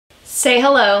Say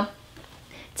hello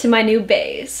to my new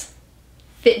bays,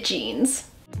 fit jeans.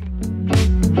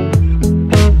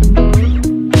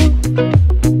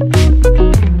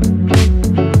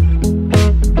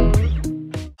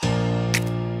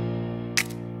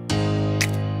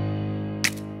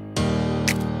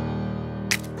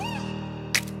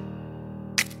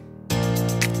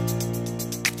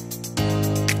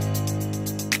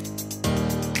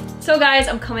 So guys,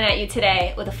 I'm coming at you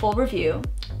today with a full review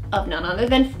of none other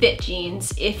than fit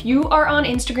jeans. If you are on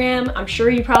Instagram, I'm sure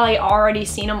you probably already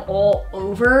seen them all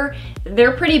over.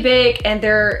 They're pretty big and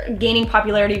they're gaining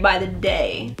popularity by the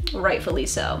day, rightfully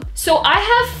so. So I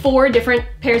have 4 different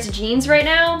pairs of jeans right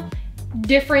now.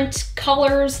 Different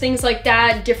colors, things like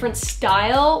that, different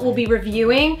style we'll be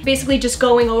reviewing. Basically just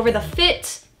going over the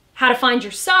fit, how to find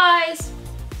your size,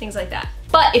 things like that.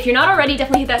 But if you're not already,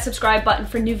 definitely hit that subscribe button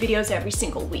for new videos every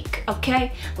single week,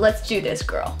 okay? Let's do this,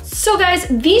 girl. So guys,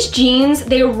 these jeans,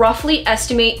 they roughly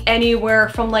estimate anywhere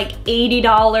from like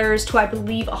 $80 to I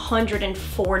believe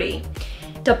 $140,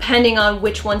 depending on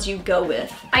which ones you go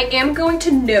with. I am going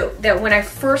to note that when I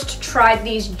first tried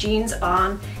these jeans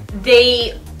on,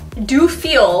 they do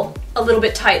feel a little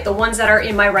bit tight, the ones that are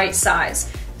in my right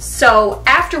size. So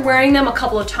after wearing them a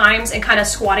couple of times and kind of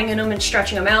squatting in them and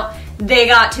stretching them out, they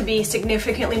got to be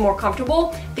significantly more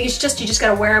comfortable. I think it's just, you just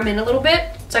gotta wear them in a little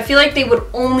bit. So I feel like they would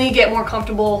only get more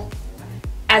comfortable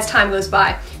as time goes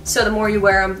by. So the more you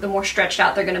wear them, the more stretched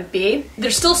out they're gonna be. They're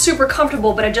still super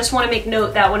comfortable, but I just wanna make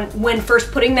note that when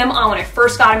first putting them on, when I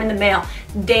first got them in the mail,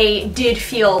 they did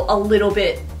feel a little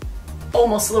bit,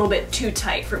 almost a little bit too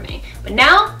tight for me. But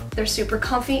now, they're super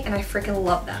comfy and I freaking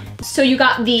love them. So you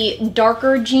got the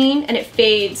darker jean and it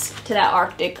fades to that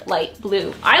Arctic light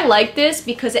blue. I like this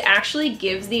because it actually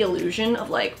gives the illusion of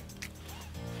like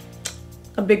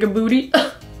a bigger booty.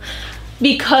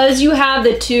 Because you have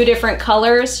the 2 different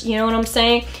colors, you know what I'm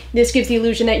saying? This gives the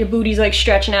illusion that your booty's like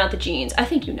stretching out the jeans. I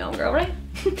think you know, girl, right?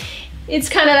 It's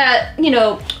kind of that, you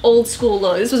know, old school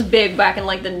look. This was big back in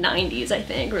like the 90s, I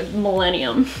think, or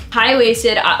millennium.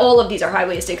 High-waisted, all of these are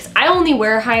high-waisted because I only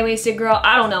wear high-waisted, girl.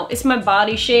 I don't know, it's my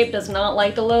body shape, does not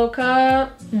like the low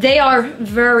cut. They are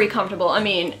very comfortable. I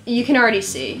mean, you can already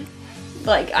see.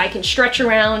 Like, I can stretch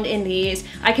around in these.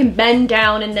 I can bend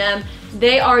down in them.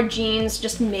 They are jeans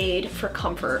just made for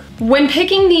comfort. When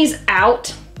picking these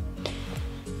out,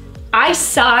 I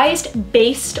sized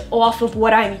based off of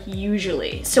what I'm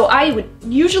usually. So I would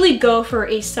usually go for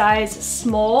a size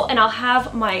small and I'll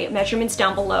have my measurements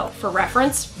down below for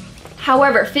reference.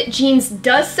 However, Fit Jeans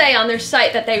does say on their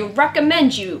site that they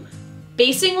recommend you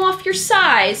basing off your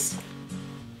size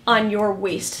on your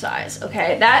waist size,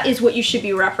 okay? That is what you should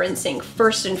be referencing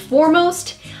first and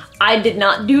foremost. I did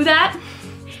not do that.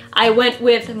 I went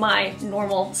with my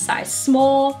normal size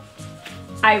small.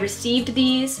 I received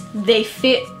these. They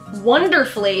fit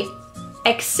wonderfully,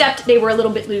 except they were a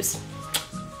little bit loose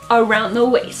around the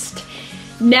waist.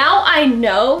 Now I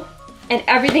know, and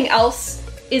everything else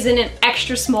is in an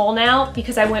extra small now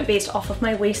because I went based off of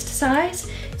my waist size,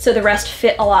 so the rest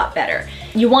fit a lot better.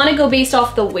 You want to go based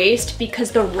off the waist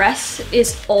because the rest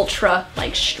is ultra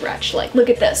like stretch. Like, look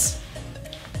at this.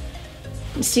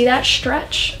 You see that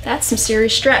stretch? That's some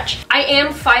serious stretch. I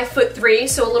am 5'3",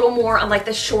 so a little more on like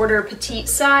the shorter petite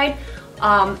side.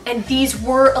 And these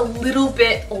were a little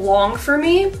bit long for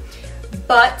me,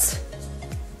 but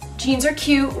jeans are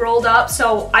cute, rolled up,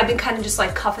 so I've been kind of just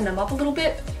like cuffing them up a little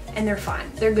bit and they're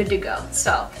fine. They're good to go.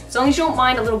 So as long as you don't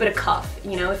mind a little bit of cuff,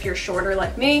 you know, if you're shorter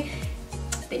like me,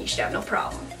 then you should have no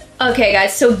problem. Okay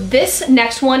guys, so this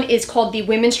next one is called the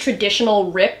Women's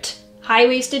Traditional Ripped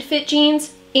High-Waisted Fit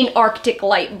Jeans in Arctic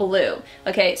Light Blue.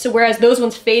 Okay, so whereas those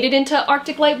ones faded into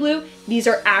Arctic Light Blue, these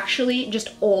are actually just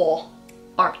all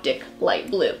Arctic Light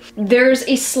Blue. There's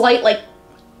a slight like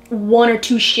 1 or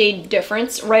 2 shade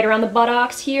difference right around the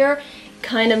buttocks here,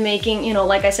 kind of making, you know,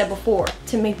 like I said before,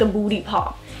 to make the booty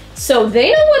pop. So they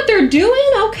know what they're doing,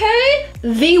 okay?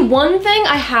 The one thing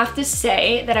I have to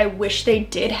say that I wish they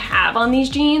did have on these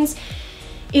jeans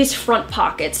is front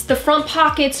pockets. The front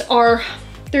pockets are,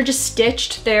 they're just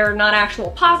stitched, they're not actual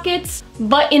pockets,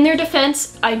 but in their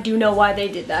defense, I do know why they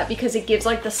did that, because it gives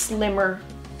like the slimmer,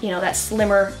 you know, that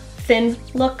slimmer thin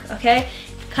look, okay?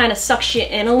 Kind of sucks you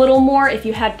in a little more. If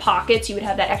you had pockets, you would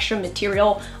have that extra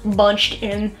material bunched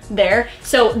in there.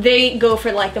 So they go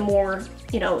for like the more,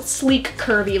 you know, sleek,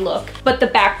 curvy look, but the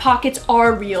back pockets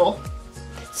are real.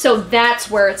 So that's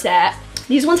where it's at.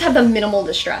 These ones have the minimal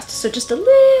distress, so just a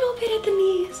little bit at the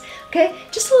knees, okay?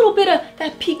 Just a little bit of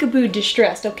that peekaboo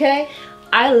distressed, okay?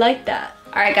 I like that.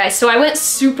 All right, guys, so I went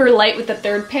super light with the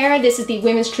 3rd pair. This is the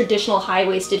Women's Traditional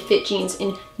High-Waisted Fit Jeans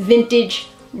in Vintage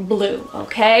Blue,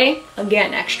 okay?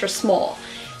 Again, extra small.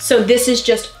 So this is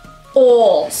just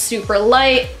all super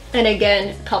light, and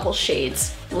again, a couple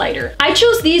shades lighter. I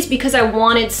chose these because I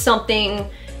wanted something,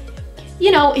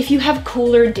 you know, if you have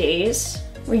cooler days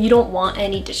where you don't want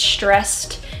any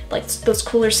distressed, like those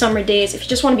cooler summer days, if you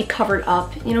just want to be covered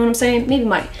up, you know what I'm saying? Maybe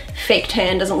my fake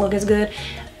tan doesn't look as good.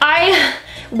 I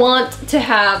want to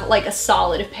have like a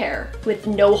solid pair with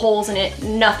no holes in it,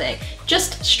 nothing.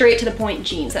 Just straight to the point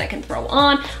jeans that I can throw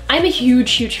on. I'm a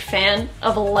huge fan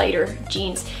of lighter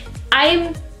jeans.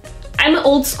 I'm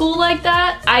old school like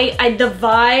that. The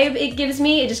vibe it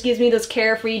just gives me those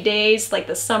carefree days, like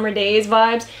the summer days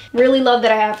vibes. Really love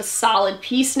that I have a solid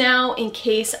piece now in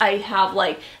case I have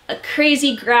like a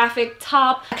crazy graphic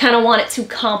top. I kind of want it to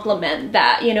complement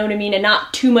that, you know what I mean? And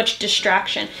not too much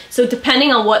distraction. So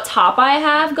depending on what top I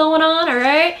have going on, all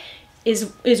right,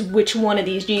 is which one of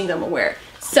these jeans I'm gonna wear.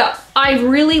 So I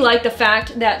really like the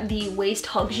fact that the waist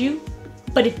hugs you,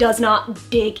 but it does not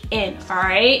dig in, all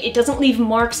right? It doesn't leave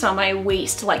marks on my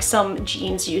waist like some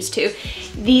jeans used to.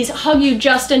 These hug you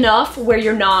just enough where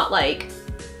you're not like,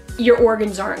 your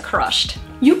organs aren't crushed.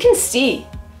 You can see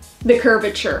the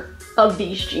curvature of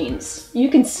these jeans. You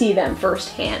can see them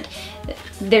firsthand.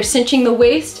 They're cinching the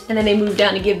waist and then they move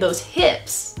down to give those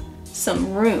hips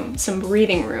some room, some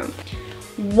breathing room.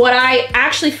 What I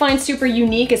actually find super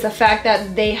unique is the fact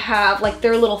that they have, like,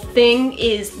 their little thing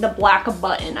is the black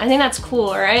button. I think that's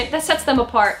cool, right? That sets them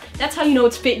apart. That's how you know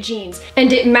it's fit jeans.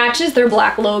 And it matches their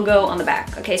black logo on the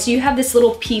back. Okay, so you have this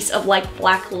little piece of like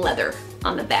black leather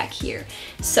on the back here.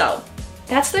 So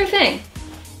that's their thing.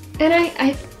 And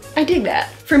I dig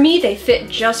that. For me, they fit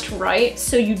just right,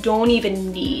 so you don't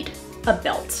even need a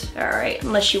belt, all right?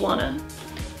 Unless you wanna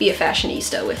be a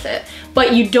fashionista with it.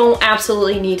 But you don't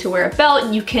absolutely need to wear a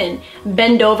belt. You can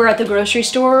bend over at the grocery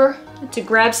store to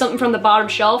grab something from the bottom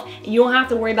shelf. You don't have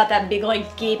to worry about that big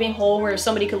like gaping hole where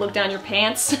somebody could look down your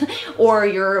pants or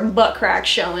your butt crack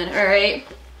showing, all right?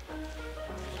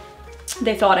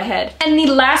 They thought ahead. And the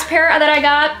last pair that I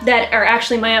got that are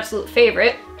actually my absolute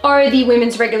favorite are the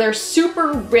women's regular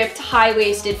super ripped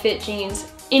high-waisted fit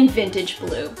jeans in vintage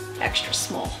blue, extra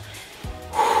small.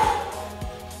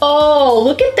 Oh,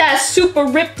 look at that super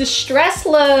ripped distress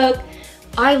look.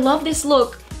 I love this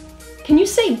look. Can you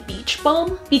say beach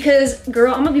bum? Because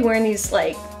girl, I'm gonna be wearing these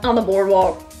like on the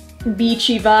boardwalk,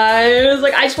 beachy vibes.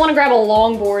 Like I just wanna grab a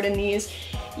longboard in these.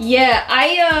 Yeah,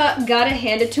 I gotta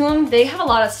hand it to them. They have a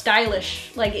lot of stylish,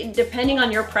 like depending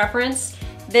on your preference,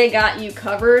 they got you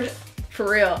covered for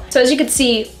real. So as you can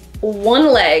see, one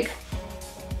leg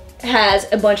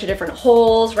has a bunch of different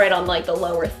holes right on like the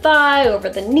lower thigh, over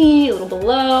the knee, a little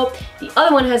below. The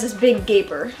other one has this big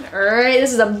gaper, all right?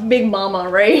 This is a big mama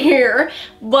right here,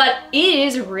 but it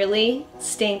is really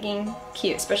stinking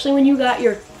cute, especially when you got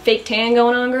your fake tan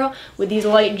going on, girl, with these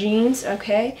light jeans,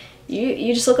 okay?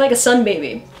 You just look like a sun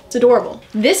baby. It's adorable.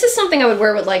 This is something I would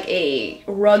wear with like a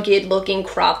rugged looking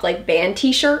cropped like band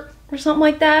t-shirt or something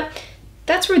like that.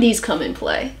 That's where these come in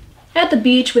play. At the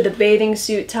beach with a bathing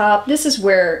suit top, this is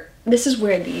where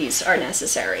these are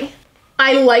necessary.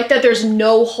 I like that there's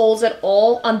no holes at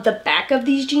all on the back of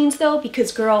these jeans though,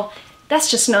 because girl,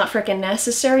 that's just not freaking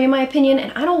necessary in my opinion,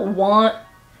 and I don't want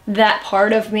that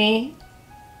part of me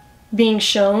being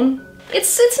shown.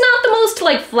 It's not the most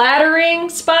like flattering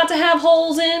spot to have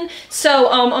holes in, so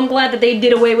I'm glad that they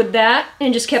did away with that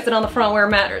and just kept it on the front where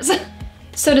it matters.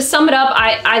 So to sum it up,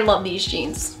 I love these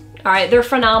jeans. All right, they're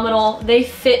phenomenal. They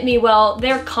fit me well.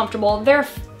 They're comfortable. They're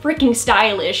freaking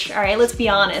stylish. All right, let's be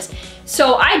honest.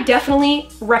 So I definitely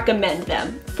recommend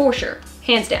them for sure,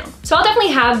 hands down. So I'll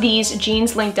definitely have these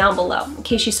jeans linked down below in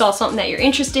case you saw something that you're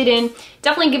interested in.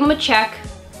 Definitely give them a check,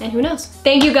 and who knows.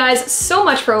 Thank you guys so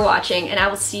much for watching, and I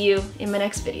will see you in my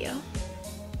next video.